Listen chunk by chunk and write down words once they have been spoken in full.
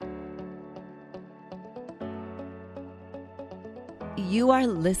You are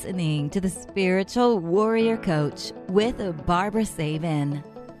listening to the Spiritual Warrior Coach with Barbara Savin,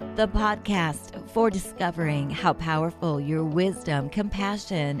 the podcast for discovering how powerful your wisdom,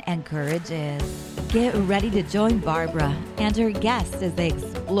 compassion, and courage is. Get ready to join Barbara and her guests as they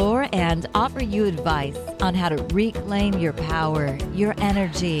explore and offer you advice on how to reclaim your power, your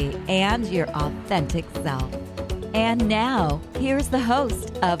energy, and your authentic self. And now, here's the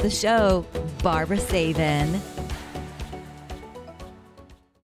host of the show, Barbara Savin.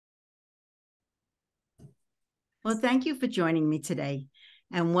 Well, thank you for joining me today,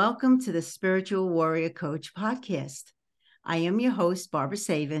 and welcome to the Spiritual Warrior Coach podcast. I am your host, Barbara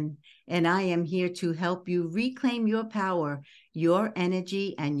Savin, and I am here to help you reclaim your power, your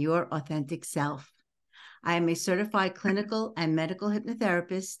energy, and your authentic self. I am a certified clinical and medical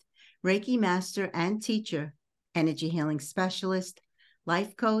hypnotherapist, Reiki master and teacher, energy healing specialist,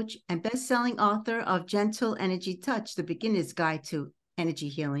 life coach, and best-selling author of Gentle Energy Touch, The Beginner's Guide to Energy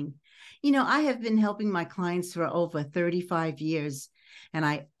Healing. You know, I have been helping my clients for over 35 years, and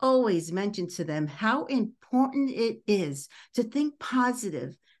I always mention to them how important it is to think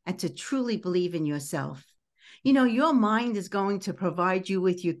positive and to truly believe in yourself. You know, your mind is going to provide you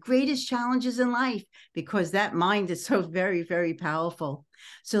with your greatest challenges in life because that mind is so very, very powerful.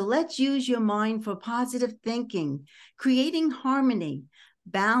 So let's use your mind for positive thinking, creating harmony,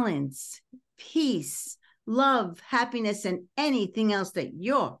 balance, peace, love, happiness, and anything else that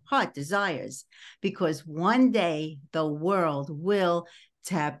your heart desires, because one day the world will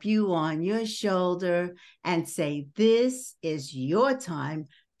tap you on your shoulder and say, this is your time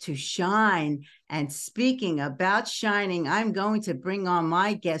to shine. And speaking about shining, I'm going to bring on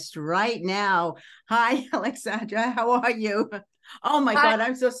my guest right now. Hi, Alexandra. How are you? Oh my Hi. God,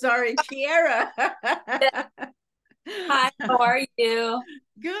 I'm so sorry. Keyara. Hi, how are you?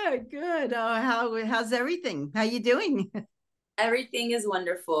 Good. How's everything? How you doing? Everything is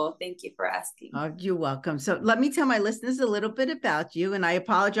wonderful. Thank you for asking. Oh, you're welcome. So let me tell my listeners a little bit about you, and I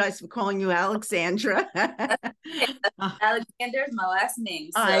apologize for calling you Alexandra. Alexander is my last name.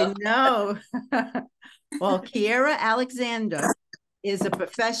 So. I know. Well, Keyara Alexandar is a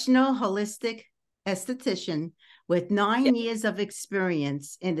professional holistic esthetician with 9 years of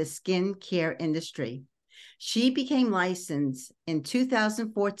experience in the skin care industry. She became licensed in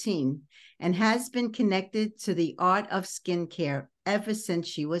 2014 and has been connected to the art of skincare ever since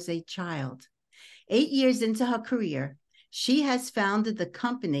she was a child. 8 years into her career, she has founded the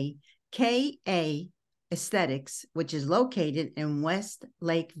company KA Aesthetics, which is located in West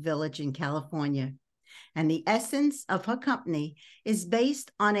Lake Village in California. And the essence of her company is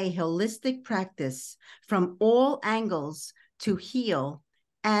based on a holistic practice from all angles to heal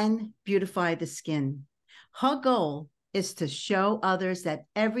and beautify the skin. Her goal is to show others that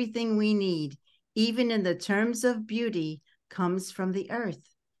everything we need, even in the terms of beauty, comes from the earth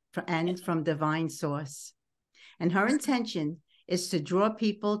and from divine source. And her intention is to draw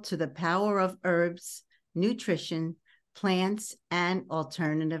people to the power of herbs, nutrition, plants, and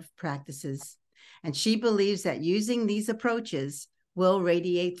alternative practices. And she believes that using these approaches will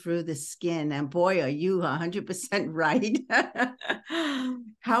radiate through the skin. And boy, are you 100% right.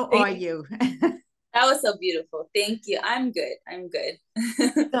 How are you? That was so beautiful. Thank you. I'm good.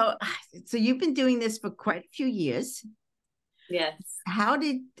 So you've been doing this for quite a few years. Yes.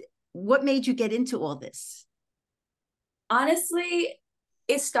 What made you get into all this? Honestly,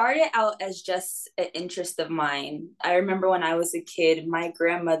 it started out as just an interest of mine. I remember when I was a kid, my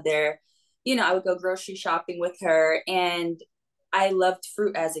grandmother, I would go grocery shopping with her, and I loved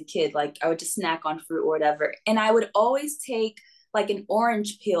fruit as a kid. Like, I would just snack on fruit or whatever. And I would always take like an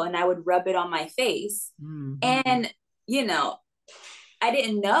orange peel and I would rub it on my face. Mm-hmm. And, I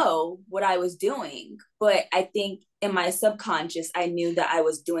didn't know what I was doing, but I think in my subconscious, I knew that I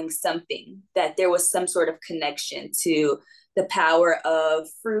was doing something, that there was some sort of connection to the power of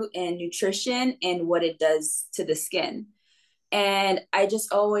fruit and nutrition and what it does to the skin. And I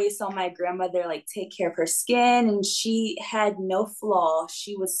just always saw my grandmother like take care of her skin, and she had no flaw.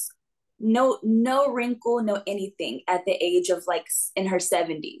 She was no wrinkle, no anything at the age of like in her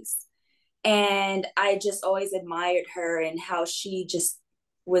 70s. And I just always admired her and how she just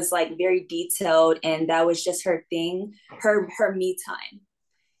was like very detailed, and that was just her thing, her me time.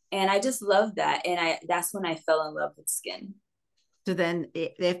 And I just loved that. And that's when I fell in love with skin. So then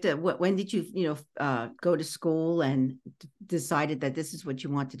after when did you go to school and decided that this is what you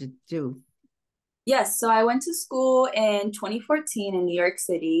wanted to do? Yes. So I went to school in 2014 in New York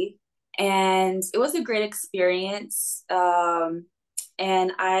City, and it was a great experience.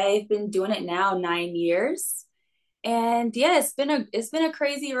 And I've been doing it now 9 years. And yeah, it's been a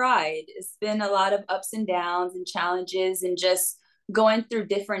crazy ride. It's been a lot of ups and downs and challenges, and just going through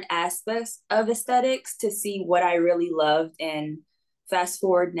different aspects of aesthetics to see what I really loved. And fast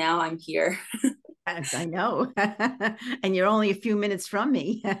forward, now I'm here. I know. And you're only a few minutes from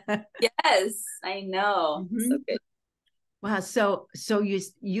me. Yes, I know. So good. Wow. So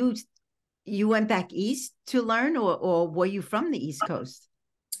you went back east to learn, or were you from the East Coast?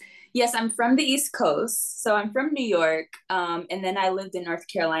 Yes, I'm from the East Coast. So I'm from New York. And then I lived in North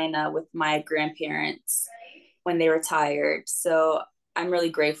Carolina with my grandparents when they retired. So I'm really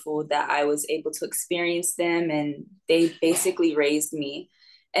grateful that I was able to experience them, and they basically raised me.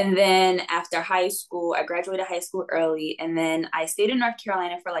 And then after high school, I graduated high school early, and then I stayed in North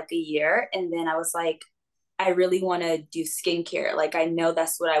Carolina for like a year. And then I was like, I really want to do skincare. Like, I know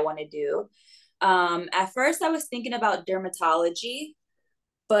that's what I want to do. At first, I was thinking about dermatology,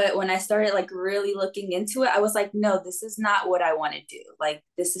 but when I started like really looking into it, I was like, no, this is not what I want to do. Like,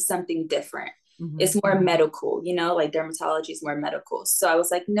 this is something different. Mm-hmm. It's more medical, you know, like dermatology is more medical. So I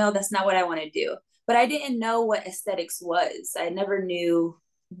was like, no, that's not what I want to do. But I didn't know what aesthetics was. I never knew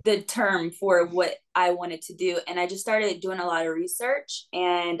the term for what I wanted to do. And I just started doing a lot of research.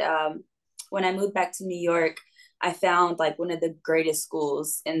 And when I moved back to New York, I found like one of the greatest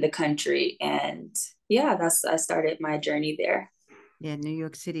schools in the country. And yeah, I started my journey there. Yeah, New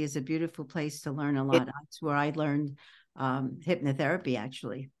York City is a beautiful place to learn a lot. That's where I learned hypnotherapy,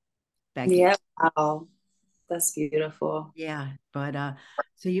 actually. Yeah, wow, that's beautiful. Yeah, but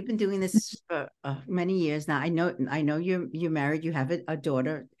so you've been doing this for many years now. I know you're married. You have a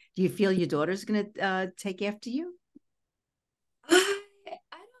daughter. Do you feel your daughter's going to take after you? I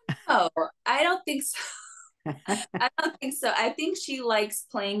don't know. I don't think so. I don't think so. I think she likes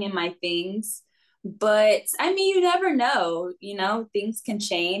playing in my things. But I mean, you never know, you know, things can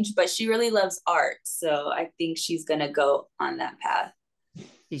change, but she really loves art. So I think she's going to go on that path.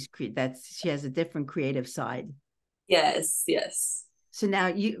 She has a different creative side. Yes, yes. So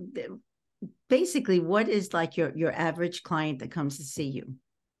now basically, what is like your average client that comes to see you?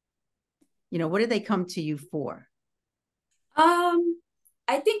 You know, what do they come to you for?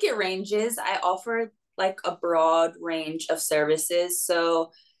 I think it ranges. I offer like a broad range of services.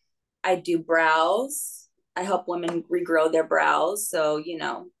 So I do brows. I help women regrow their brows. So, you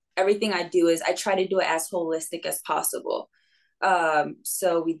know, everything I do is I try to do it as holistic as possible.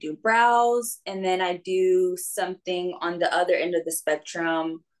 So we do brows, and then I do something on the other end of the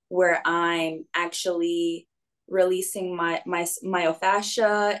spectrum where I'm actually releasing my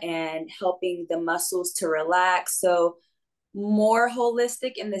myofascia and helping the muscles to relax. So more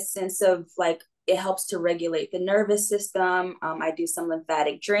holistic in the sense of like it helps to regulate the nervous system. I do some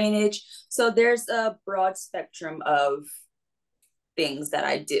lymphatic drainage. So there's a broad spectrum of things that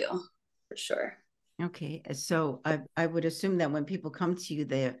I do for sure. Okay. So I would assume that when people come to you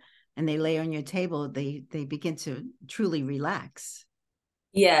there and they lay on your table, they begin to truly relax.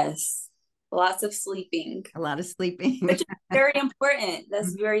 Yes. Lots of sleeping. A lot of sleeping. Which is very important.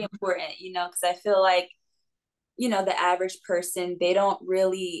 That's very important, you know, because I feel like, you know, the average person, they don't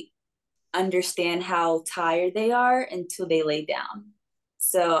really understand how tired they are until they lay down.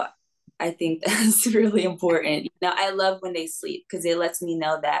 So I think that's really important. You know, I love when they sleep because it lets me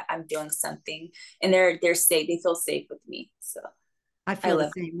know that I'm doing something and they're safe. They feel safe with me. So I feel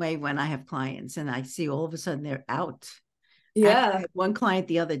the same way when I have clients and I see all of a sudden they're out. Yeah. I had one client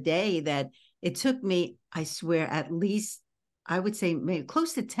the other day that it took me, I swear, at least, I would say maybe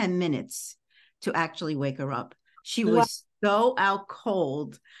close to 10 minutes to actually wake her up. She was so out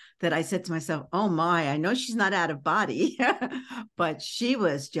cold that I said to myself, oh my, I know she's not out of body, but she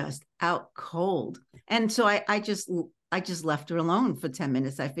was just out cold. And so I just left her alone for 10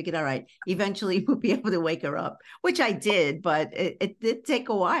 minutes. I figured, all right, eventually we'll be able to wake her up, which I did, but it did take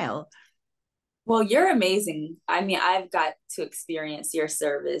a while. Well, you're amazing. I mean, I've got to experience your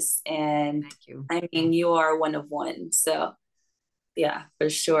service, and thank you. I mean, you are one of one. So yeah, for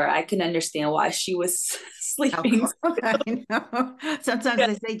sure. I can understand why she was sleeping. I know. Sometimes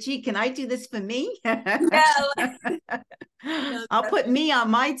I say, gee, can I do this for me? Yeah. I'll put me on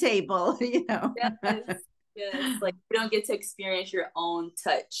my table, you know. Yes. Like you don't get to experience your own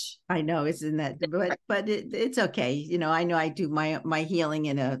touch. I know, isn't that, but it's okay. You know I do my healing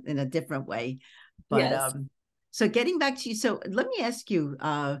in a different way. But yes. So getting back to you, so let me ask you,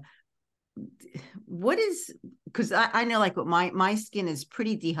 what is, because I know like my skin is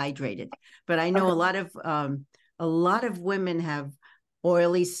pretty dehydrated, but I know a lot of women have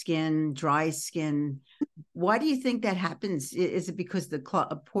oily skin, dry skin. Why do you think that happens? Is it because the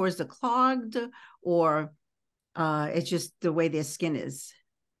pores are clogged, or it's just the way their skin is?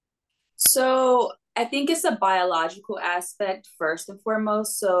 So I think it's a biological aspect first and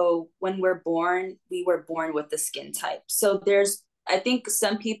foremost. So when we're born, we were born with the skin type. So I think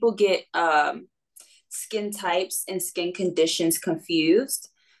some people get skin types and skin conditions confused.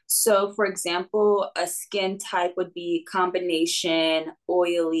 So, for example, a skin type would be combination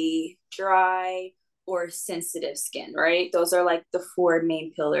oily, dry, or sensitive skin, right? Those are like the four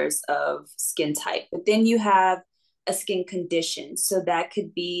main pillars of skin type. But then you have a skin condition. So that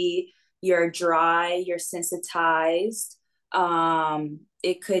could be you're dry, you're sensitized.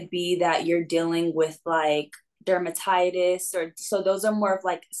 It could be that you're dealing with like dermatitis, or so those are more of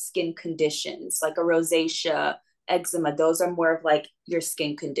like skin conditions, like a rosacea, eczema. Those are more of like your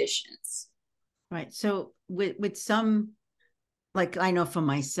skin conditions. Right. So with some, like I know for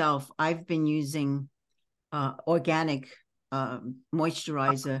myself, I've been using organic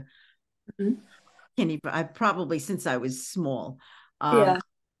moisturizer. Mm-hmm. I probably since I was small. Yeah.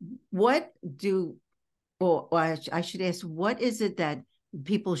 What do, or I should ask, what is it that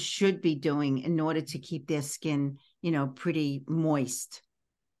people should be doing in order to keep their skin, pretty moist?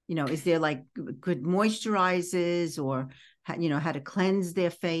 Is there like good moisturizers, or how to cleanse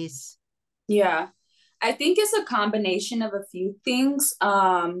their face? Yeah. I think it's a combination of a few things.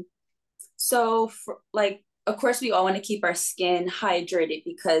 So for, like, of course, we all want to keep our skin hydrated,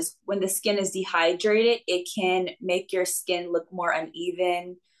 because when the skin is dehydrated, it can make your skin look more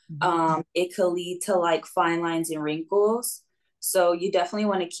uneven. It could lead to like fine lines and wrinkles. So you definitely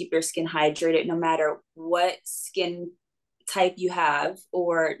want to keep your skin hydrated no matter what skin type you have,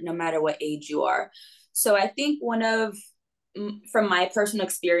 or no matter what age you are. So I think from my personal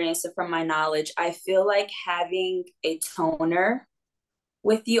experience and from my knowledge, I feel like having a toner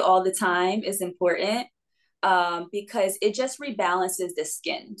with you all the time is important, because it just rebalances the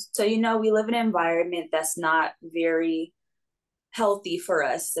skin. So, we live in an environment that's not very healthy for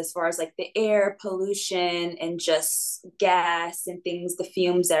us, as far as like the air pollution and just gas and things, the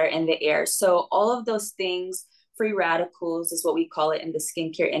fumes that are in the air. So all of those things, free radicals is what we call it in the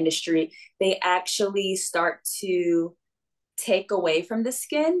skincare industry, they actually start to take away from the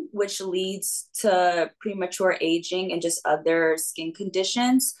skin, which leads to premature aging and just other skin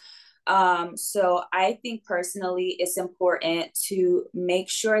conditions. So I think personally, it's important to make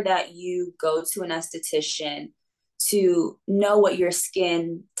sure that you go to an esthetician to know what your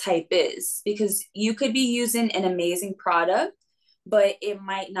skin type is, because you could be using an amazing product, but it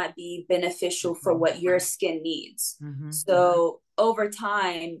might not be beneficial for what your skin needs. Mm-hmm. So over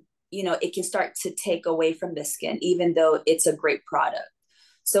time, it can start to take away from the skin, even though it's a great product.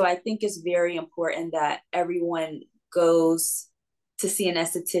 So I think it's very important that everyone goes to see an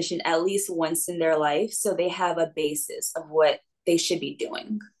esthetician at least once in their life, so they have a basis of what they should be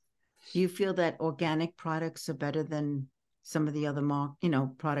doing. Do you feel that organic products are better than some of the other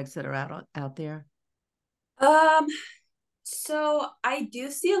products that are out there? So I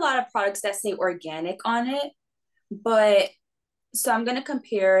do see a lot of products that say organic on it, but so I'm gonna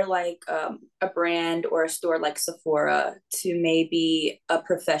compare like a brand or a store like Sephora to maybe a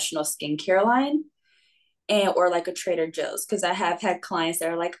professional skincare line, or like a Trader Joe's, because I have had clients that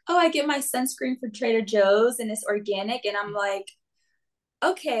are like, oh, I get my sunscreen from Trader Joe's and it's organic, and I'm like,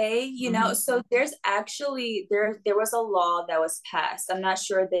 okay, so there's actually there was a law that was passed. I'm not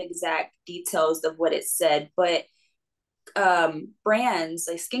sure the exact details of what it said, but brands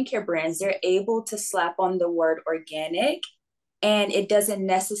like skincare brands, they're able to slap on the word organic, and it doesn't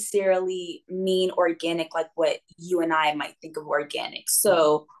necessarily mean organic like what you and I might think of organic.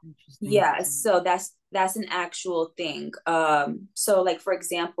 So yeah, so that's an actual thing. So like, for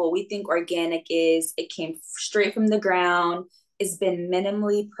example, we think organic is it came straight from the ground, it's been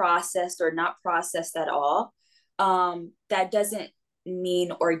minimally processed or not processed at all. That doesn't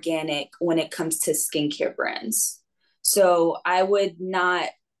mean organic when it comes to skincare brands. So I would not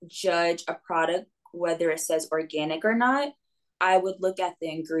judge a product whether it says organic or not. I would look at the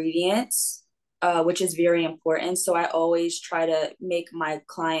ingredients, which is very important. So I always try to make my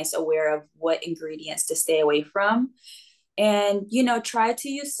clients aware of what ingredients to stay away from, and try to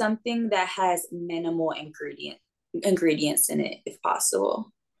use something that has minimal ingredients in it if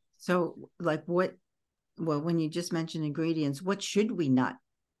possible. So like when you just mentioned ingredients, what should we not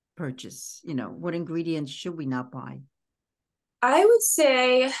purchase? What ingredients should we not buy? I would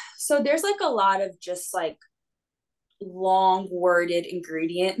say, so there's like a lot of just like long worded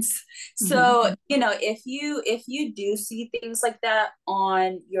ingredients. So, if you do see things like that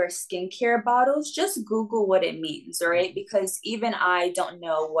on your skincare bottles, just Google what it means, right? Because even I don't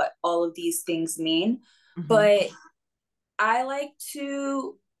know what all of these things mean, but I like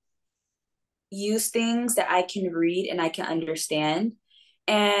to use things that I can read and I can understand.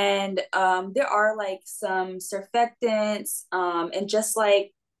 And there are like some surfactants, and just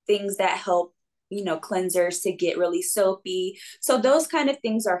like things that help cleansers to get really soapy. So those kind of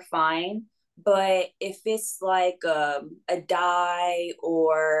things are fine. But if it's like a dye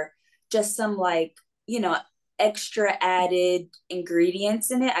or just some like, extra added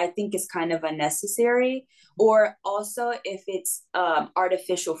ingredients in it, I think is kind of unnecessary. Or also if it's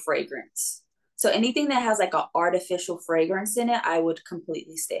artificial fragrance. So anything that has like an artificial fragrance in it, I would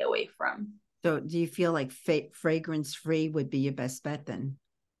completely stay away from. So do you feel like fragrance free would be your best bet then?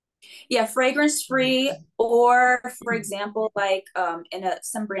 Yeah, fragrance free, or for example, like in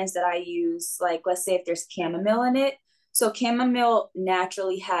some brands that I use, like let's say if there's chamomile in it. So chamomile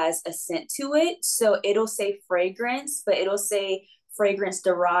naturally has a scent to it. So it'll say fragrance, but it'll say fragrance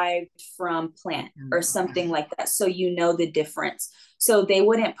derived from plant or something like that. So you know the difference. So they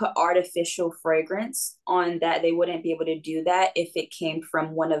wouldn't put artificial fragrance on that. They wouldn't be able to do that if it came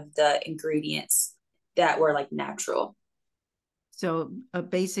from one of the ingredients that were like natural. So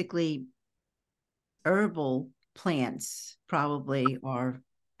basically, herbal plants probably are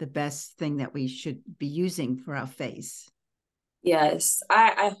the best thing that we should be using for our face. Yes,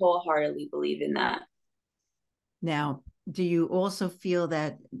 I wholeheartedly believe in that. Now, do you also feel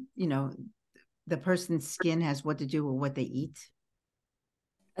that, the person's skin has what to do with what they eat?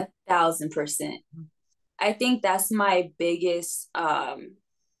 1,000%. I think that's my biggest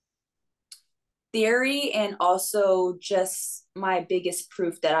theory, and also just my biggest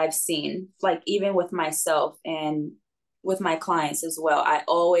proof that I've seen, like even with myself and with my clients as well. I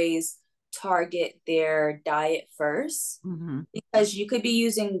always target their diet first, because you could be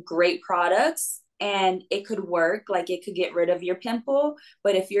using great products and it could work, like it could get rid of your pimple,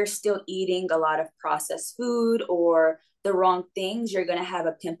 but if you're still eating a lot of processed food or the wrong things, you're going to have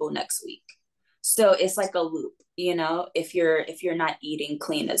a pimple next week. So it's like a loop, if you're not eating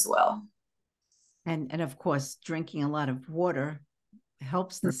clean as well. And of course, drinking a lot of water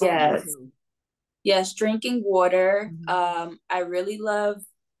helps the skin Yes. too. Yes, drinking water. I really love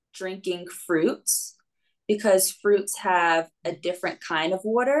drinking fruits, because fruits have a different kind of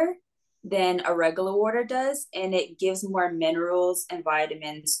water than a regular water does, and it gives more minerals and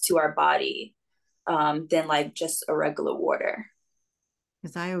vitamins to our body than like just a regular water.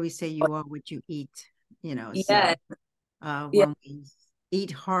 Because I always say you are what you eat, Yeah. when we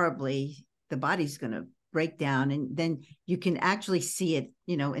eat horribly, the body's going to break down, and then you can actually see it,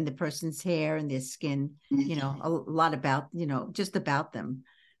 in the person's hair and their skin, a lot about, just about them.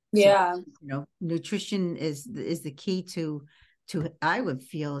 Yeah. So, nutrition is the key to I would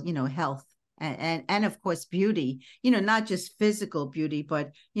feel, health and of course beauty, not just physical beauty,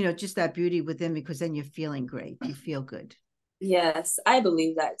 but just that beauty within, because then you're feeling great. You feel good. Yes, I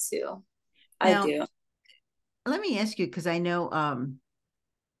believe that too. I Now, do. let me ask you, because I know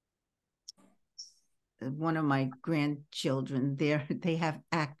one of my grandchildren, they have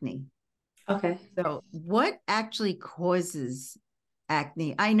acne. Okay. So what actually causes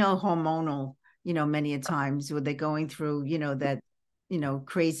acne? I know hormonal, many a times where they're going through, that,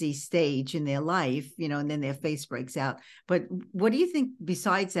 crazy stage in their life, and then their face breaks out. But what do you think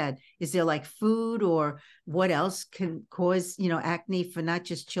besides that? Is there like food, or what else can cause, acne for not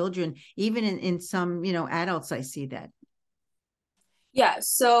just children, even in some, adults? I see that. Yeah,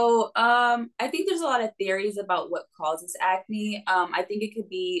 so I think there's a lot of theories about what causes acne. I think it could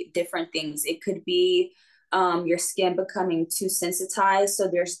be different things. It could be your skin becoming too sensitized. So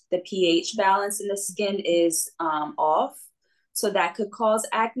there's the pH balance in the skin is off. So that could cause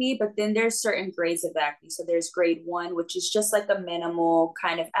acne, but then there's certain grades of acne. So there's grade 1, which is just like a minimal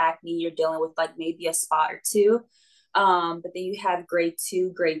kind of acne. You're dealing with like maybe a spot or two. But then you have grade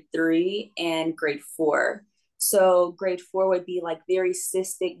 2, grade 3, and grade 4. So grade 4 would be like very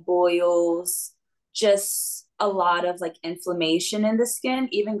cystic boils, just a lot of like inflammation in the skin.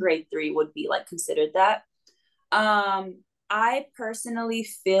 Even grade 3 would be like considered that. I personally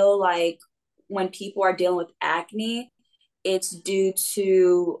feel like when people are dealing with acne, it's due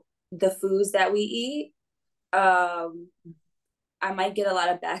to the foods that we eat. I might get a lot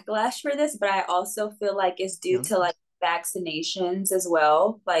of backlash for this, but I also feel like it's due to like vaccinations as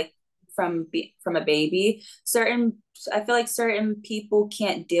well, like from a baby. I feel like certain people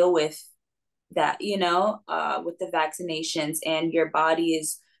can't deal with that, with the vaccinations, and your body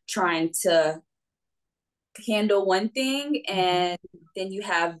is trying to handle one thing, and then you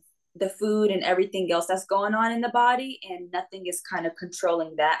have the food and everything else that's going on in the body, and nothing is kind of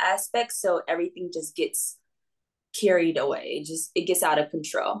controlling that aspect. So everything just gets carried away. It gets out of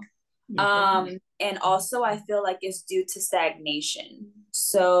control. And also I feel like it's due to stagnation.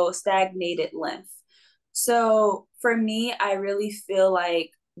 So stagnated lymph. So for me, I really feel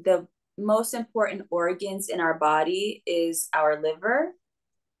like the most important organs in our body is our liver,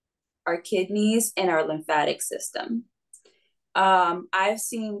 our kidneys, and our lymphatic system. I've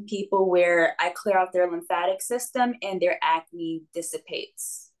seen people where I clear out their lymphatic system and their acne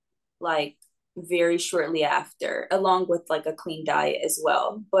dissipates like very shortly after, along with like a clean diet as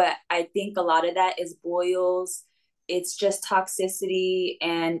well. But I think a lot of that is boils. It's just toxicity,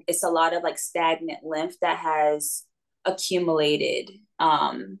 and it's a lot of like stagnant lymph that has accumulated.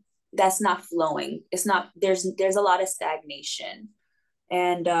 That's not flowing. It's not, there's a lot of stagnation.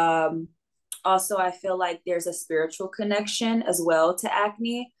 And also I feel like there's a spiritual connection as well to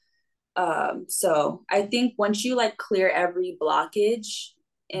acne. So I think once you like clear every blockage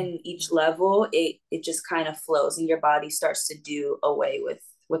in each level, it just kind of flows and your body starts to do away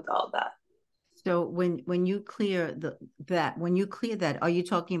with all that. So when you clear that, are you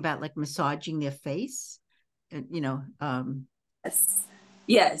talking about like massaging their face? Yes.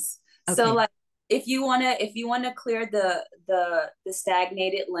 Yes. Okay. So like if you wanna clear the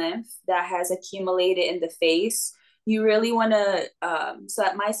stagnated lymph that has accumulated in the face, you really wanna so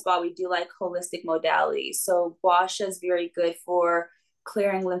at my spa we do like holistic modalities. So gua sha is very good for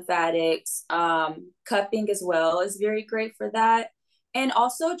clearing lymphatics. Cupping as well is very great for that. And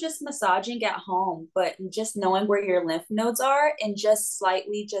also just massaging at home, but just knowing where your lymph nodes are and just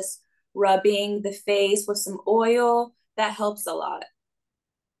slightly just rubbing the face with some oil, that helps a lot.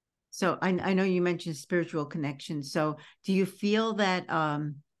 So I know you mentioned spiritual connection. So do you feel that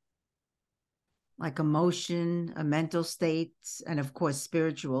like emotion, a mental states, and of course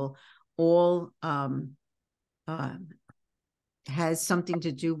spiritual, all has something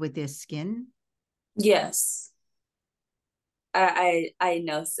to do with their skin? Yes. I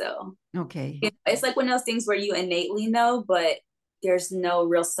know so. Okay. It's like one of those things where you innately know, but there's no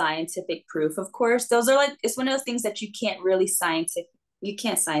real scientific proof, of course. Those are like, it's one of those things that you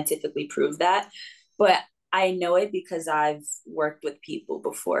can't scientifically prove that. But I know it because I've worked with people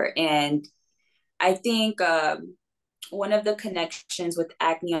before. And I think one of the connections with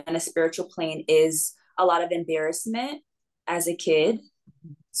acne on a spiritual plane is a lot of embarrassment as a kid.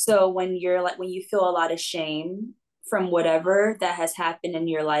 So when you feel a lot of shame from whatever that has happened in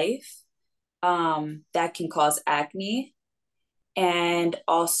your life, that can cause acne. And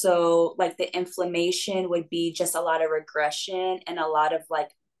also like the inflammation would be just a lot of regression and a lot of like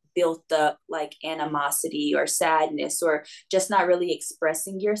built up like animosity or sadness or just not really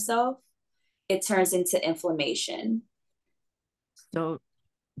expressing yourself. It turns into inflammation. So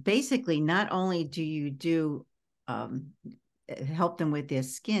basically, not only do you help them with their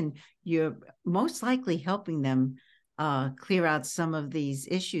skin, you're most likely helping them clear out some of these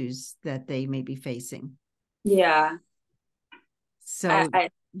issues that they may be facing. Yeah. So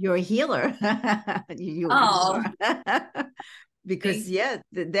you're a healer. you are. Because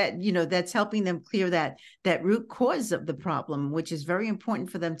that's helping them clear that root cause of the problem, which is very important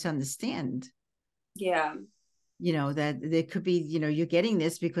for them to understand. Yeah. That there could be, you're getting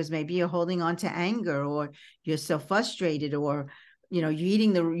this because maybe you're holding on to anger, or you're so frustrated, or you're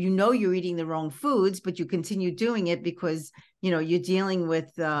eating you're eating the wrong foods, but you continue doing it because you're dealing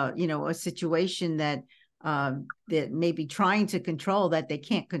with a situation that that may be trying to control that they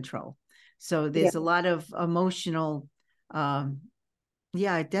can't control. So there's a lot of emotional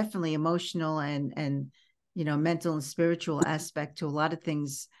definitely emotional and mental and spiritual aspect to a lot of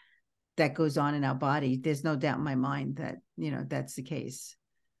things that goes on in our body. There's no doubt in my mind that that's the case.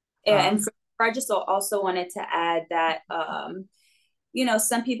 And I just also wanted to add that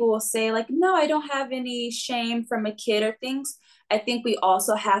some people will say like, no, I don't have any shame from a kid or things. I think we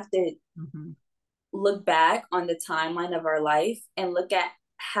also have to look back on the timeline of our life and look at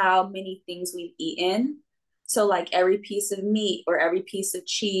how many things we've eaten. So like every piece of meat or every piece of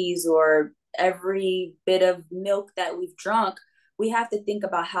cheese or every bit of milk that we've drunk, we have to think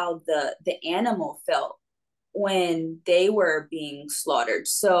about how the animal felt when they were being slaughtered.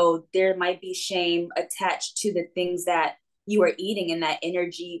 So there might be shame attached to the things that you are eating, and that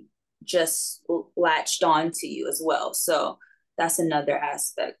energy just latched on to you as well. So that's another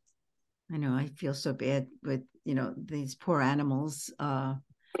aspect. I know, I feel so bad with these poor animals. I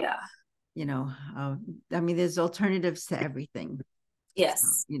mean, there's alternatives to everything.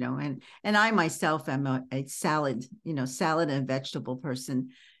 Yes. So, and I myself am a salad and vegetable person.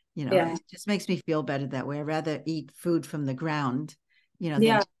 It just makes me feel better that way. I'd rather eat food from the ground,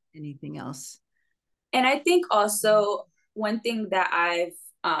 than anything else. And I think also one thing that I've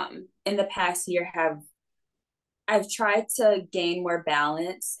in the past year I've tried to gain more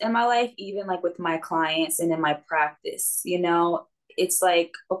balance in my life, even like with my clients and in my practice. It's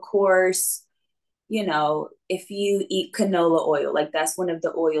like, of course, if you eat canola oil, like that's one of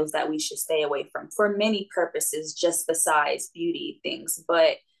the oils that we should stay away from for many purposes, just besides beauty things.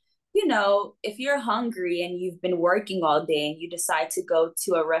 But you know, if you're hungry and you've been working all day and you decide to go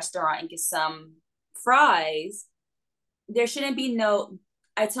to a restaurant and get some fries, there shouldn't be no,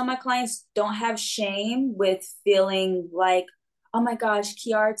 I tell my clients, don't have shame with feeling like, oh my gosh,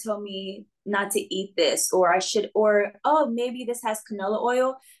 Keyara told me not to eat this, or I should, or oh, maybe this has canola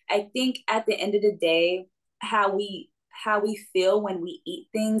oil. I think at the end of the day, how we feel when we eat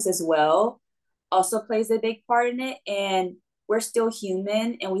things as well also plays a big part in it. And we're still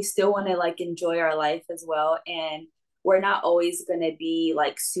human and we still want to like enjoy our life as well. And we're not always going to be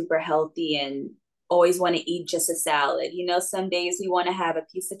like super healthy and always want to eat just a salad. You know, some days we want to have a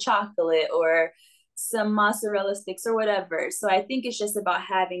piece of chocolate or some mozzarella sticks or whatever. So I think it's just about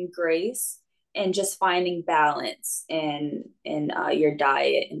having grace and just finding balance in your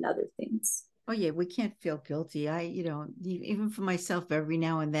diet and other things. Oh yeah, we can't feel guilty. Even for myself, every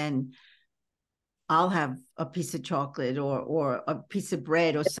now and then I'll have a piece of chocolate or a piece of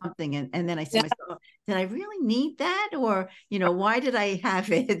bread or something. And then I say to myself, oh, did I really need that? Or, why did I have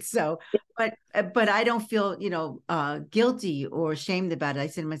it? So, but I don't feel, guilty or ashamed about it. I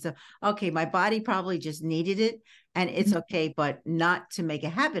say to myself, okay, my body probably just needed it and it's okay, but not to make a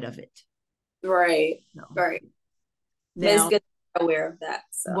habit of it. Right. No. Right. Now, it's good to be aware of that.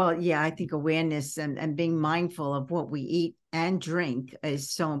 So. Well, yeah, I think awareness and being mindful of what we eat and drink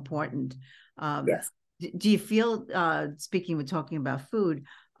is so important. Yes. Do you feel, we're talking about food,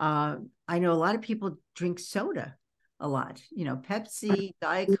 I know a lot of people drink soda a lot, Pepsi,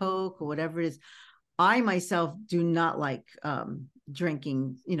 Diet Coke, or whatever it is. I myself do not like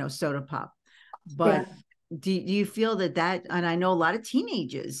drinking, soda pop. But do you feel that, and I know a lot of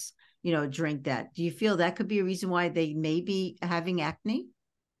teenagers, drink that. Do you feel that could be a reason why they may be having acne?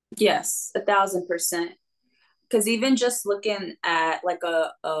 Yes, 1,000%. Because even just looking at like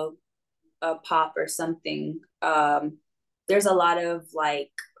a pop or something, there's a lot of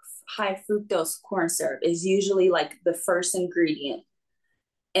like high fructose corn syrup is usually like the first ingredient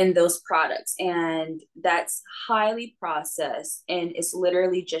in those products, and that's highly processed and it's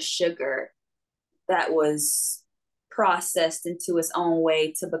literally just sugar that was processed into its own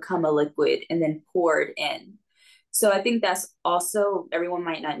way to become a liquid and then poured in. So I think that's also, everyone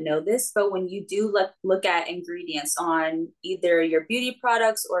might not know this, but when you do look at ingredients on either your beauty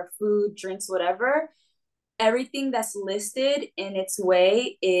products or food, drinks, whatever, everything that's listed in its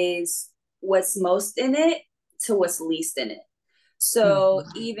way is what's most in it to what's least in it. So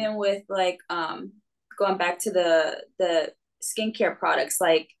even with like going back to the skincare products,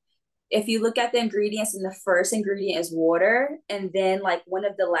 like if you look at the ingredients and the first ingredient is water, and then like one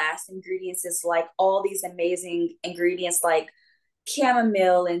of the last ingredients is like all these amazing ingredients like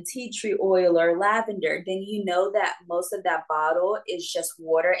chamomile and tea tree oil or lavender, then you know that most of that bottle is just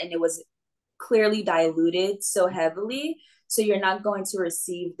water and it was clearly diluted so heavily. So you're not going to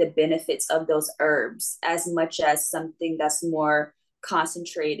receive the benefits of those herbs as much as something that's more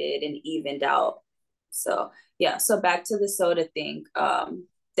concentrated and evened out. So yeah, so back to the soda thing.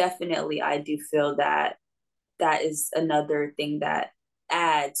 Definitely I do feel that that is another thing that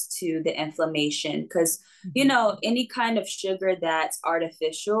adds to the inflammation, because any kind of sugar that's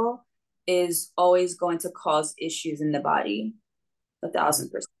artificial is always going to cause issues in the body.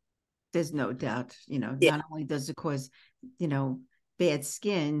 1,000%. There's no doubt, Yeah. not only does it cause, bad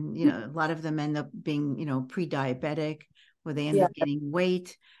skin, a lot of them end up being, pre-diabetic, or they end up gaining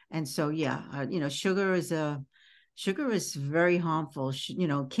weight. And so, sugar is very harmful.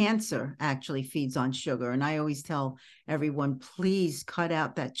 Cancer actually feeds on sugar. And I always tell everyone, please cut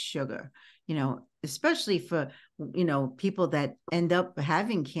out that sugar, especially for, people that end up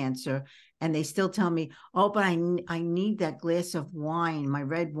having cancer and they still tell me, oh, but I need that glass of wine, my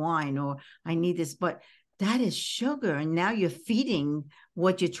red wine, or I need this, but that is sugar. And now you're feeding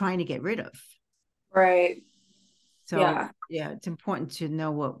what you're trying to get rid of. Right. So yeah, it's important to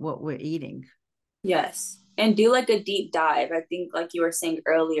know what we're eating. Yes. And do like a deep dive. I think like you were saying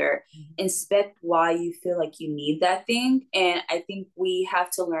earlier, inspect why you feel like you need that thing. And I think we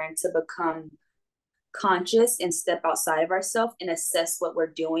have to learn to become conscious and step outside of ourselves and assess what we're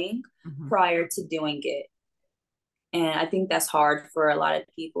doing prior to doing it. And I think that's hard for a lot of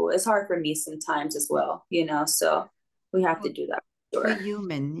people. It's hard for me sometimes as well, so we have to do that. Sure. We're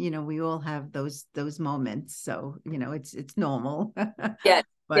human, we all have those moments. So, it's normal. Yes.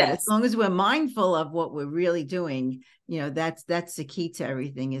 But as long as we're mindful of what we're really doing, that's the key to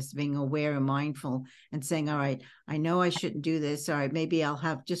everything, is being aware and mindful and saying, all right, I know I shouldn't do this. All right, maybe I'll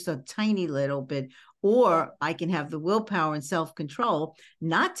have just a tiny little bit, or I can have the willpower and self-control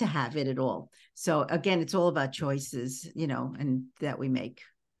not to have it at all. So again, it's all about choices, and that we make.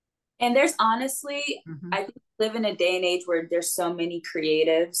 And there's honestly, I think we live in a day and age where there's so many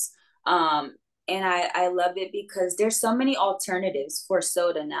creatives And I love it because there's so many alternatives for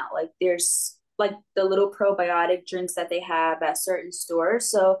soda now. Like there's like the little probiotic drinks that they have at certain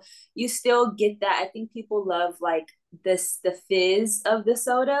stores. So you still get that. I think people love like the fizz of the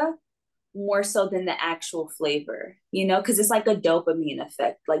soda more so than the actual flavor, you know, because it's like a dopamine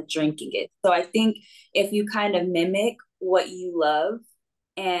effect, like drinking it. So I think if you kind of mimic what you love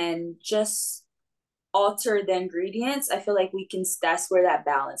and just alter the ingredients, I feel like that's where that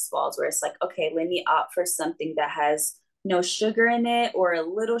balance falls, where it's like, okay, let me opt for something that has no sugar in it or a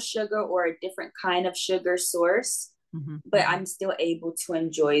little sugar or a different kind of sugar source, but I'm still able to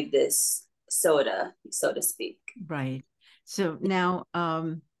enjoy this soda, so to speak. Right. So now,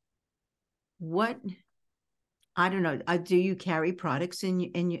 what, I don't know, do you carry products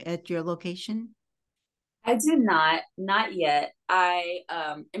at your location? I do not yet. I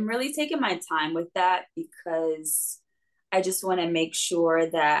am really taking my time with that because I just want to make sure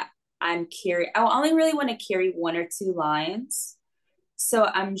that I only really want to carry one or two lines. So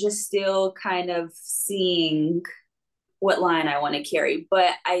I'm just still kind of seeing what line I want to carry.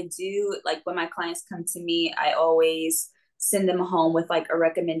 But I do, like when my clients come to me, I always send them home with like a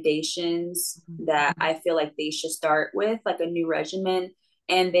recommendations that I feel like they should start with, like a new regimen,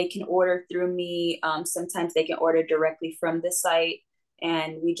 and they can order through me. Sometimes they can order directly from the site,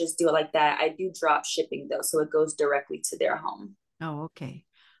 and we just do it like that. I do drop shipping though, so it goes directly to their home. Oh, okay.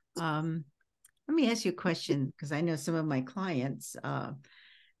 Let me ask you a question, because I know some of my clients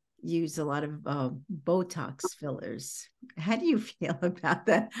use a lot of Botox fillers. How do you feel about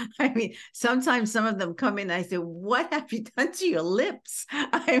that? I mean, sometimes some of them come in, I say, what have you done to your lips?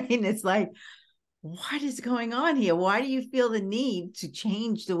 I mean, it's like, what is going on here? Why do you feel the need to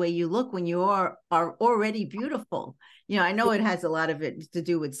change the way you look when you are already beautiful? You know, I know it has a lot of it to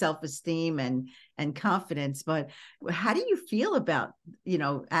do with self-esteem and confidence, but how do you feel about, you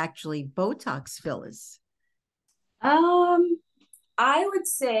know, actually Botox fillers? I would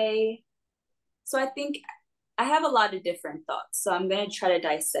say, so I think I have a lot of different thoughts. So I'm going to try to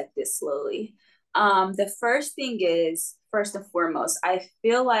dissect this slowly. The first thing is, first and foremost, I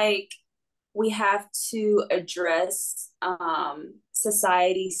feel like we have to address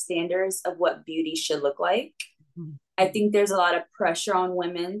society standards of what beauty should look like. Mm-hmm. I think there's a lot of pressure on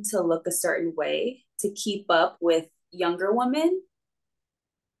women to look a certain way to keep up with younger women.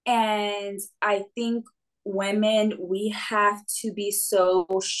 And I think women, we have to be so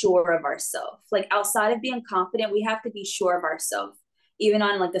sure of ourselves. Like outside of being confident, we have to be sure of ourselves, even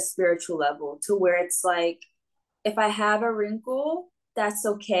on like a spiritual level, to where it's like, if I have a wrinkle, that's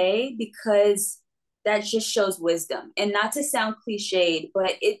okay, because that just shows wisdom. And not to sound cliched,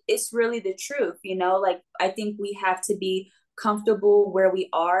 but it's really the truth, you know? Like, I think we have to be comfortable where we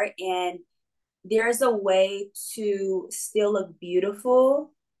are. And there's a way to still look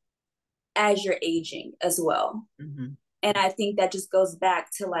beautiful as you're aging as well. Mm-hmm. And I think that just goes back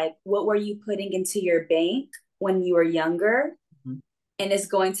to like, what were you putting into your bank when you were younger? Mm-hmm. And it's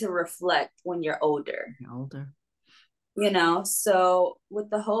going to reflect when you're older. You know, so with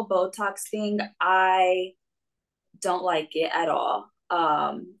the whole Botox thing, I don't like it at all.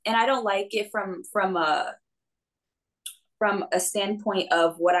 And I don't like it from a standpoint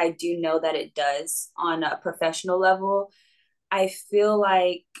of what I do know that it does on a professional level. I feel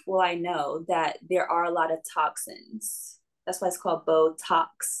like, well, I know that there are a lot of toxins. That's why it's called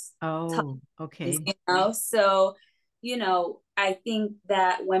Botox. Oh, okay. You know, so, you know, I think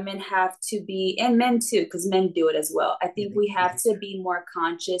that women have to be, and men too, because men do it as well. I think we have to be more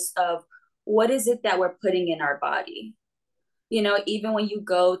conscious of what is it that we're putting in our body. You know, even when you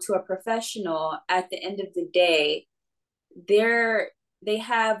go to a professional, at the end of the day, they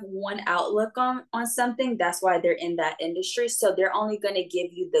have one outlook on something. That's why they're in that industry. So they're only going to give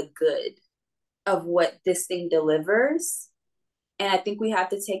you the good of what this thing delivers. And I think we have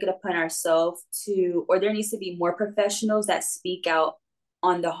to take it upon ourselves or there needs to be more professionals that speak out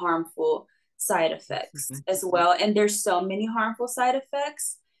on the harmful side effects as well. And there's so many harmful side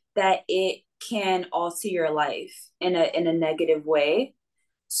effects that it can alter your life in a negative way.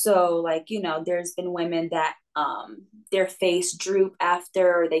 So like, you know, there's been women that their face droop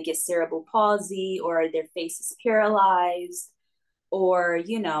after, or they get cerebral palsy, or their face is paralyzed, or,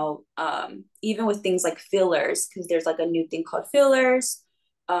 you know, even with things like fillers, because there's like a new thing called fillers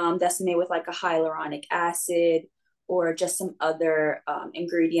that's made with like a hyaluronic acid or just some other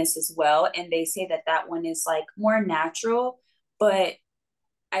ingredients as well. And they say that that one is like more natural, but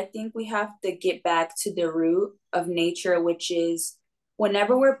I think we have to get back to the root of nature, which is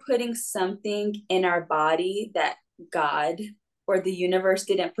whenever we're putting something in our body that God or the universe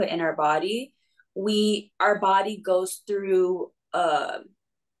didn't put in our body, our body goes through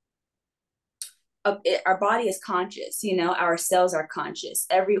our body is conscious, you know, our cells are conscious.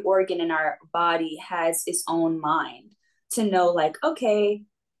 Every organ in our body has its own mind to know, like, okay,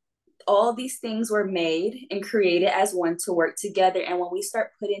 all these things were made and created as one to work together. And when we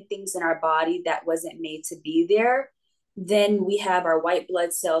start putting things in our body that wasn't made to be there, then we have our white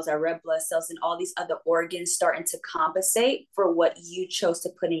blood cells, our red blood cells, and all these other organs starting to compensate for what you chose to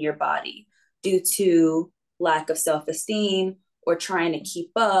put in your body due to lack of self-esteem or trying to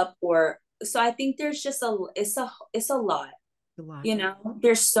keep up. Or so I think there's just it's a lot. You know,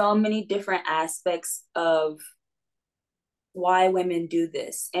 there's so many different aspects of why women do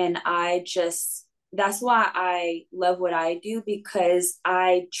this. And that's why I love what I do, because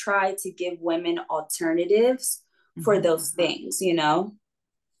I try to give women alternatives for those things, you know?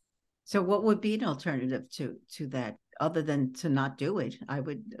 So what would be an alternative to that other than to not do it, I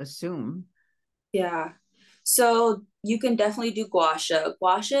would assume? Yeah. So you can definitely do gua sha.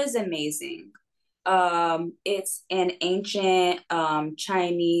 Gua sha is amazing. It's an ancient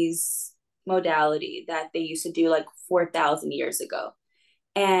Chinese modality that they used to do like 4,000 years ago.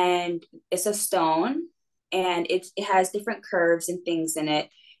 And it's a stone, and it has different curves and things in it.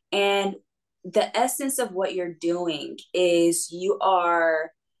 And the essence of what you're doing is you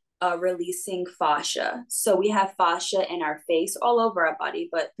are releasing fascia. So we have fascia in our face, all over our body,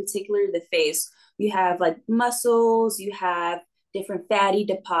 but particularly the face. You have like muscles, you have different fatty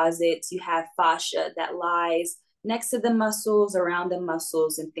deposits, you have fascia that lies next to the muscles, around the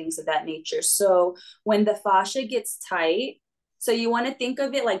muscles, and things of that nature. So when the fascia gets tight, so you want to think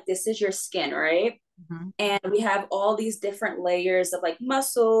of it like this is your skin, right? And we have all these different layers of like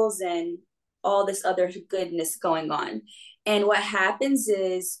muscles and all this other goodness going on. And what happens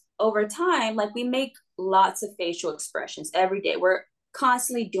is over time, like we make lots of facial expressions every day. We're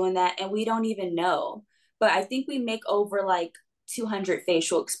constantly doing that and we don't even know. But I think we make over like 200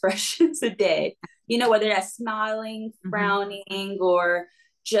 facial expressions a day, you know, whether that's smiling, frowning, or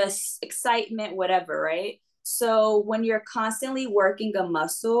just excitement, whatever, right? So when you're constantly working a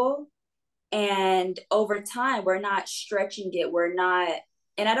muscle and over time, we're not stretching it, we're not,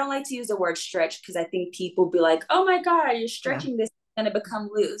 and I don't like to use the word stretch because I think people be like, oh my God, you're stretching this, it's going to become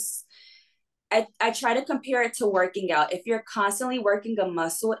loose. I try to compare it to working out. If you're constantly working a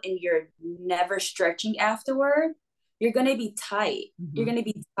muscle and you're never stretching afterward, you're going to be tight. You're going to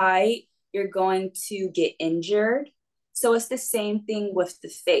be tight. You're going to get injured. So it's the same thing with the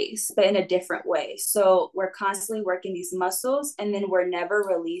face, but in a different way. So we're constantly working these muscles and then we're never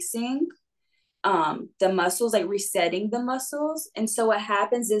releasing the muscles, like resetting the muscles. And so what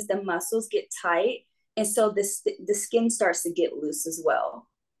happens is the muscles get tight. And so the skin starts to get loose as well.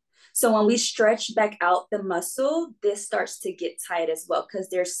 So when we stretch back out the muscle, this starts to get tight as well because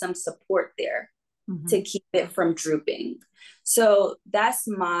there's some support there to keep it from drooping. So that's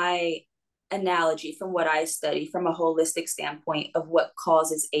my analogy from what I study from a holistic standpoint of what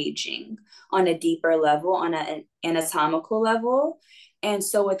causes aging on a deeper level, on an anatomical level. And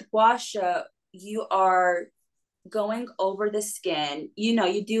so with gua sha, you are going over the skin, you know,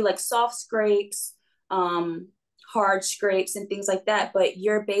 you do like soft scrapes, hard scrapes and things like that, but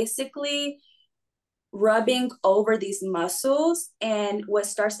you're basically rubbing over these muscles, and what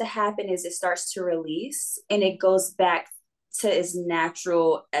starts to happen is it starts to release and it goes back to its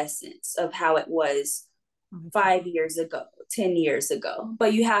natural essence of how it was 5 years ago, 10 years ago.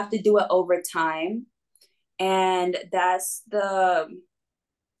 But you have to do it over time. And that's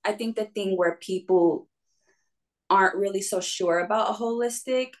I think the thing where people aren't really so sure about a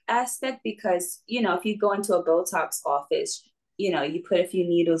holistic aspect, because, you know, if you go into a Botox office, you know, you put a few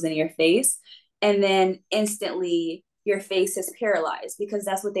needles in your face and then instantly your face is paralyzed, because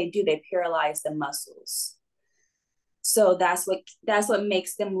that's what they do. They paralyze the muscles. So that's what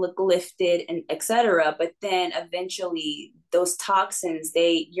makes them look lifted and etc. But then eventually those toxins,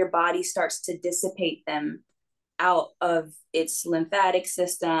 your body starts to dissipate them out of its lymphatic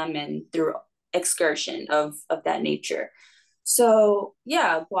system and through excursion of that nature. So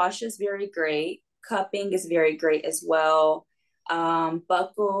yeah, gua sha is very great. Cupping is very great as well.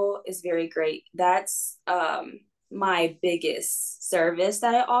 Buckle is very great. That's my biggest service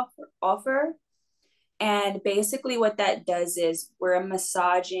that I offer. And basically what that does is we're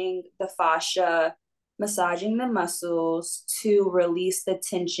massaging the fascia, massaging the muscles to release the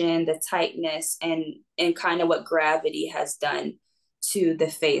tension, the tightness, and kind of what gravity has done to the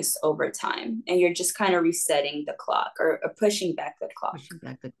face over time. And you're just kind of resetting the clock or pushing back the clock. Pushing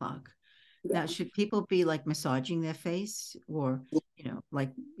back the clock. Yeah. Now, should people be like massaging their face, or, you know, like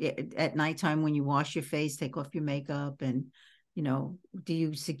at nighttime when you wash your face, take off your makeup, and, you know, do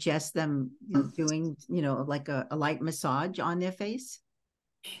you suggest them, you know, doing, you know, like a light massage on their face?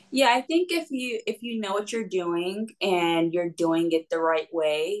 Yeah, I think if you know what you're doing and you're doing it the right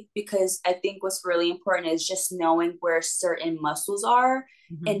way, because I think what's really important is just knowing where certain muscles are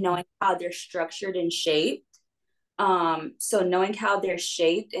and Mhm. knowing how they're structured and shaped. So knowing how they're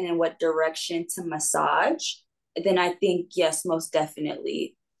shaped and in what direction to massage, then I think yes, most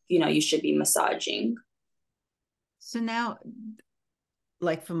definitely, you should be massaging. So now,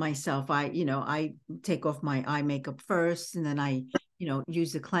 like for myself, I take off my eye makeup first, and then I,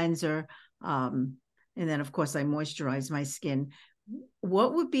 use the cleanser. And then of course I moisturize my skin.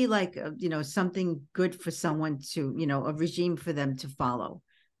 What would be like, something good for someone to, a regime for them to follow,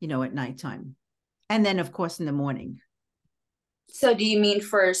 at nighttime? And then of course in the morning. So do you mean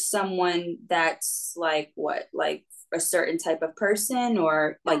for someone that's like what, like a certain type of person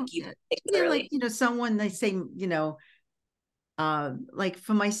or like Oh, you yeah. Yeah, like, particularly? someone they say, like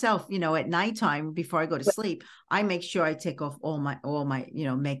for myself, at nighttime before I go to sleep, I make sure I take off all my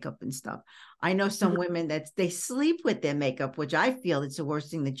makeup and stuff. I know some women that they sleep with their makeup, which I feel it's the worst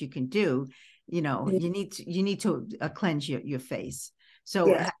thing that you can do. You need to cleanse your face. So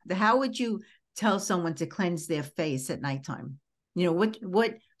Yeah. how would you tell someone to cleanse their face at nighttime?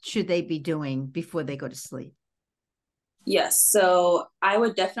 What should they be doing before they go to sleep? Yes. So I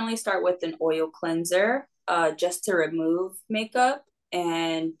would definitely start with an oil cleanser, just to remove makeup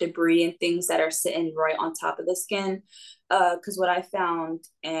and debris and things that are sitting right on top of the skin. Because what I found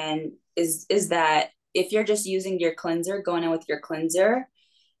and is that if you're just using your cleanser, going in with your cleanser,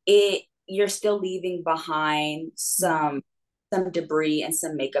 it you're still leaving behind Mm. some debris and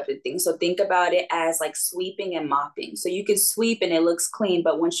some makeup and things. So think about it as like sweeping and mopping. So you can sweep and it looks clean,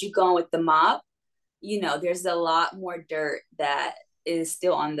 but once you go in with the mop, there's a lot more dirt that is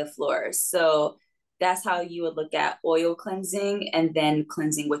still on the floor. So that's how you would look at oil cleansing and then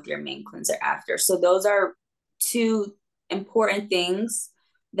cleansing with your main cleanser after. So those are two important things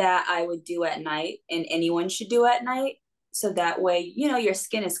that I would do at night and anyone should do at night. So that way, your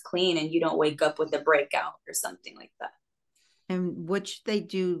skin is clean and you don't wake up with a breakout or something like that. And what should they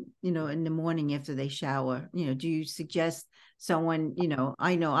do, in the morning after they shower? Do you suggest someone,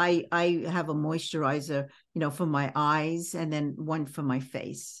 I know I have a moisturizer, for my eyes and then one for my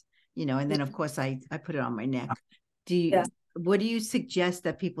face, and then of course I put it on my neck. Yeah. What do you suggest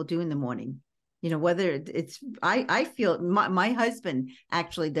that people do in the morning? Whether it's, I feel my husband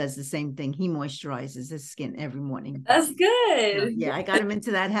actually does the same thing. He moisturizes his skin every morning. That's So, good. yeah, I got him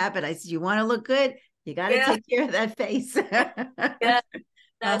into that habit. I said, you want to look good, you got to Yeah. take care of that face. Yeah.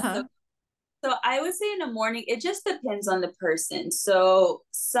 That's Uh-huh. so So I would say in the morning, it just depends on the person. So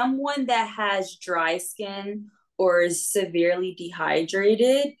someone that has dry skin or is severely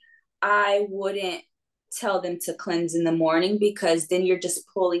dehydrated, I wouldn't tell them to cleanse in the morning because then you're just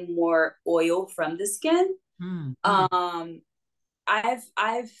pulling more oil from the skin. Mm. Um,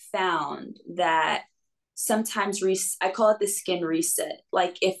 I've found that sometimes I call it the skin reset.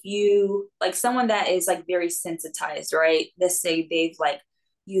 Like if you like someone that is like very sensitized, right? Let's say they've like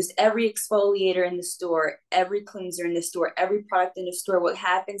used every exfoliator in the store, every cleanser in the store, every product in the store. What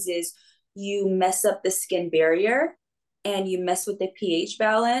happens is you mess up the skin barrier and you mess with the pH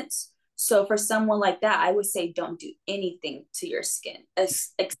balance. So for someone like that, I would say don't do anything to your skin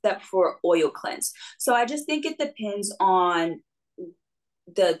except for oil cleanse. So I just think it depends on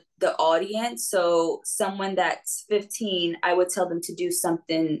the audience. So someone that's 15, I would tell them to do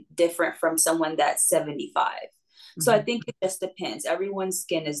something different from someone that's 75. So I Mhm. think it just depends. Everyone's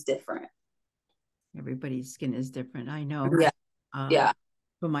skin is different. Everybody's skin is different. I know. Yeah. Uh, Yeah.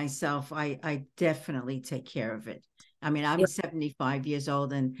 for myself, I definitely take care of it. I mean, I'm Yeah. 75 years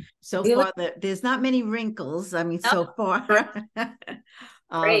old, and so Really? far there's not many wrinkles. I mean, No, so far.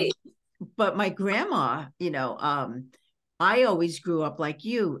 great. um, but my grandma, I always grew up like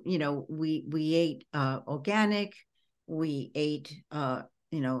you. We ate organic, we ate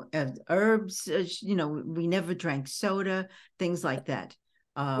herbs. We never drank soda, things like that.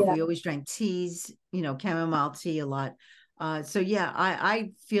 Yeah. We always drank teas, chamomile tea a lot. So yeah,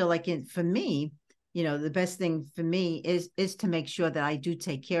 I feel like for me, the best thing for me is to make sure that I do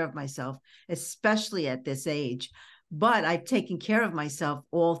take care of myself, especially at this age. But I've taken care of myself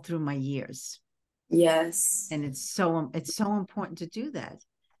all through my years, Yes, and it's so important to do that.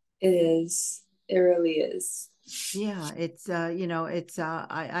 it is. It really is. Yeah,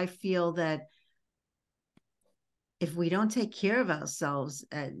 I feel that if we don't take care of ourselves,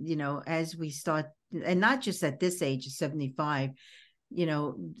 as we start, and not just at this age of 75,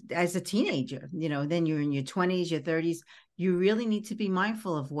 as a teenager, then you're in your 20s, your 30s, you really need to be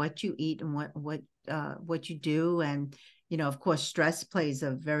mindful of what you eat and what you do. And, of course, stress plays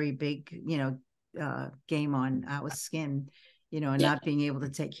a very big, game on our skin. and not being able to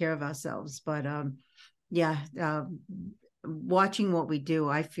take care of ourselves. But yeah, watching what we do,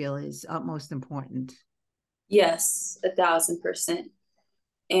 I feel, is utmost important. Yes, 1,000%.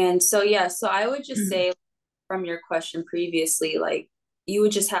 And so, yeah, so I would just say from your question previously, like you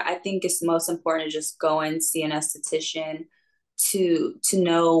would just have, I think it's most important to just go and see an esthetician to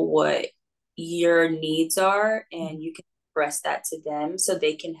know what your needs are, and you can express that to them so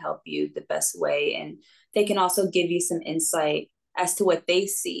they can help you the best way. And they can also give you some insight as to what they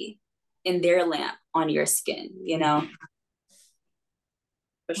see in their lamp on your skin,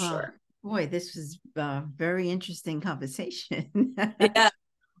 for sure. Boy, this was a very interesting conversation. Yeah.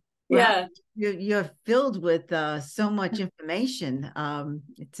 Wow. You're filled with so much information.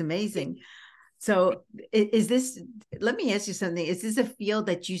 It's amazing. So is this, let me ask you something. Is this a field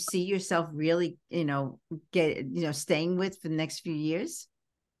that you see yourself really, staying with for the next few years?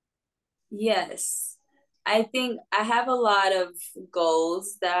 Yes. I think I have a lot of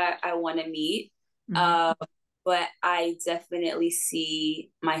goals that I want to meet. But I definitely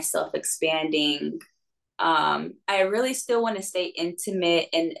see myself expanding. I really still want to stay intimate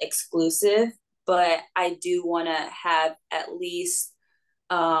and exclusive, but I do want to have at least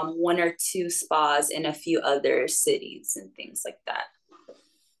one or two spas in a few other cities and things like that.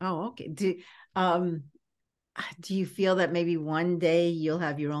 Oh, okay. Do you feel that maybe one day you'll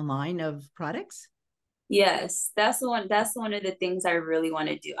have your own line of products? Yes, that's one of the things I really want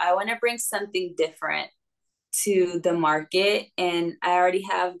to do. I want to bring something different to the market, and I already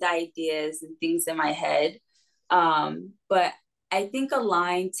have the ideas and things in my head. But I think a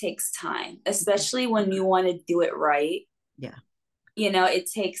line takes time, especially when you want to do it right. Yeah. It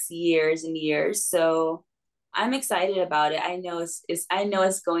takes years and years. So I'm excited about it. I know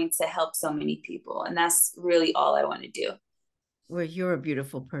it's going to help so many people, and that's really all I want to do. Well, you're a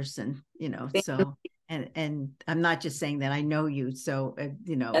beautiful person, Thank so, you. and I'm not just saying that, I know you. So,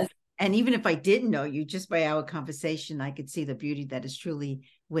 Yes. and even if I didn't know you, just by our conversation, I could see the beauty that is truly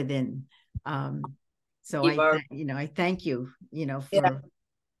within. So I thank you, for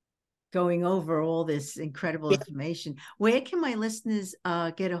going over all this incredible information. Where can my listeners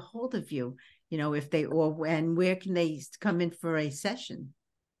get a hold of you? And where can they come in for a session?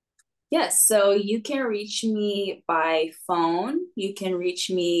 Yes, so you can reach me by phone. You can reach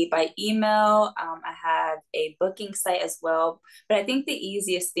me by email. I have a booking site as well, but I think the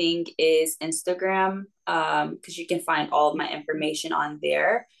easiest thing is Instagram, because you can find all of my information on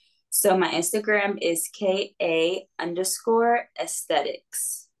there. So my Instagram is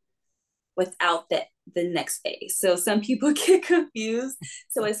KA_aesthetics without the next A. So some people get confused.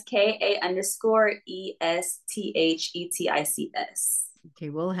 So it's KA_ESTHETICS.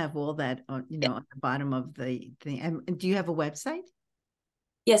 Okay, we'll have all that on, at the bottom of the thing. And do you have a website?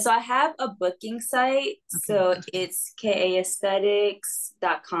 Yeah, so I have a booking site. Okay. So it's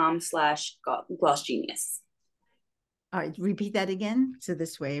kaaesthetics.com/gloss genius. All right, repeat that again. So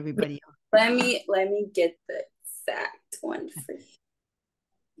this way everybody. Let me get the exact one for you.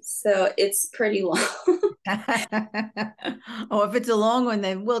 So it's pretty long. Oh, if it's a long one,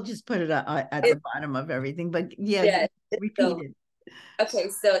 then we'll just put it at the bottom of everything. But yeah, repeat it. Okay,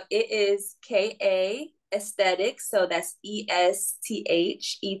 so it is KA Aesthetics. So that's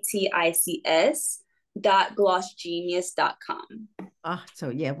ESTHETICS.glossgenius.com. So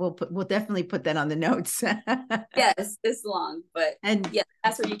yeah, we'll definitely put that on the notes. Yes, it's long, but yeah,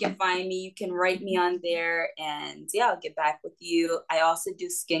 that's where you can find me. You can write me on there, and yeah, I'll get back with you. I also do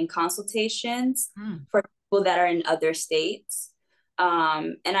skin consultations for people that are in other states.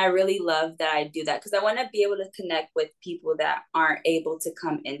 And I really love that I do that because I want to be able to connect with people that aren't able to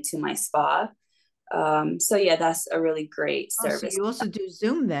come into my spa. So yeah, that's a really great service. So you also do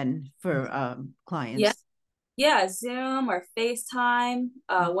Zoom then for clients? Yeah, Zoom or FaceTime,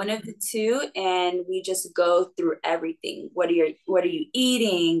 one of the two, and we just go through everything. What are you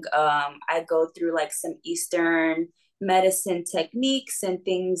eating? I go through like some Eastern medicine techniques and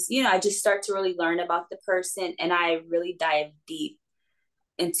things. I just start to really learn about the person, and I really dive deep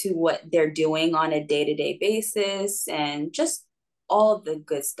into what they're doing on a day-to-day basis, and just all the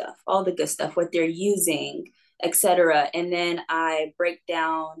good stuff, what they're using, etc. And then I break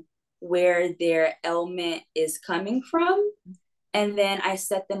down where their ailment is coming from, and then I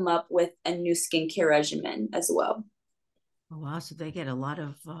set them up with a new skincare regimen as well. Oh, wow! So they get a lot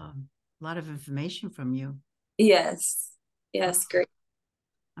of information from you. Yes, great.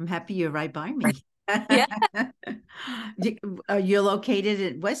 I'm happy you're right by me. Yeah. You're located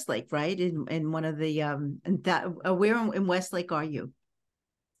at Westlake, right? In one of the where in Westlake are you?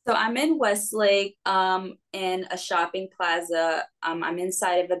 So I'm in Westlake, in a shopping plaza. I'm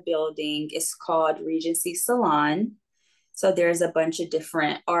inside of a building. It's called Regency Salon. So there's a bunch of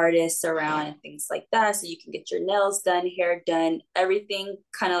different artists around and things like that. So you can get your nails done, hair done, everything,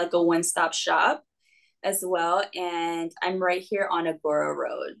 kind of like a one-stop shop as well. And I'm right here on Agora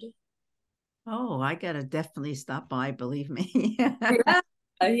Road. Oh, I gotta definitely stop by, believe me. Yeah.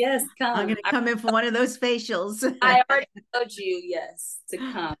 Yes, come. I'm gonna come in for one of those facials. I already told you, yes, to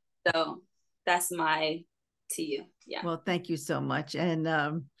come. So that's my to you. Yeah. Well, thank you so much. And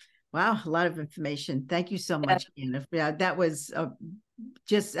wow, a lot of information. Thank you so Yeah. much, Ian. Yeah, that was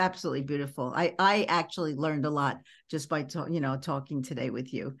just absolutely beautiful. I actually learned a lot just by talking today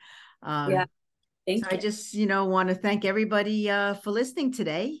with you. Yeah. Thank So you. I just, want to thank everybody for listening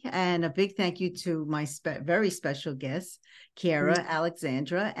today. And a big thank you to my very special guest, Keyara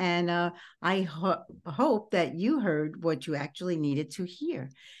Alexandar. And I hope that you heard what you actually needed to hear.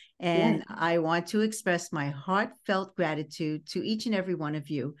 And I want to express my heartfelt gratitude to each and every one of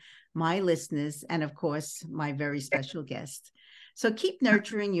you, my listeners, and of course, my very special guest. So keep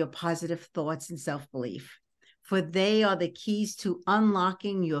nurturing your positive thoughts and self-belief, for they are the keys to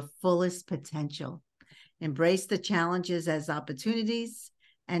unlocking your fullest potential. Embrace the challenges as opportunities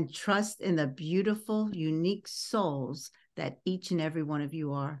and trust in the beautiful, unique souls that each and every one of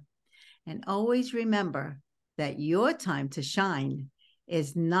you are. And always remember that your time to shine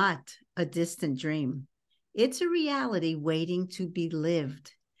is not a distant dream. It's a reality waiting to be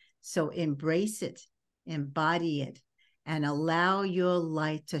lived. So embrace it, embody it, and allow your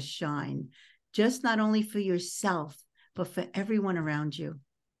light to shine, just not only for yourself, but for everyone around you.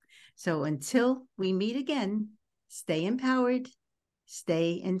 So until we meet again, stay empowered,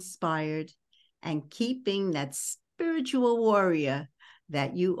 stay inspired, and keep being that spiritual warrior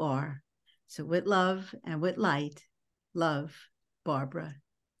that you are. So with love and with light, love, Barbara.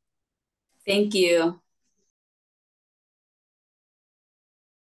 Thank you.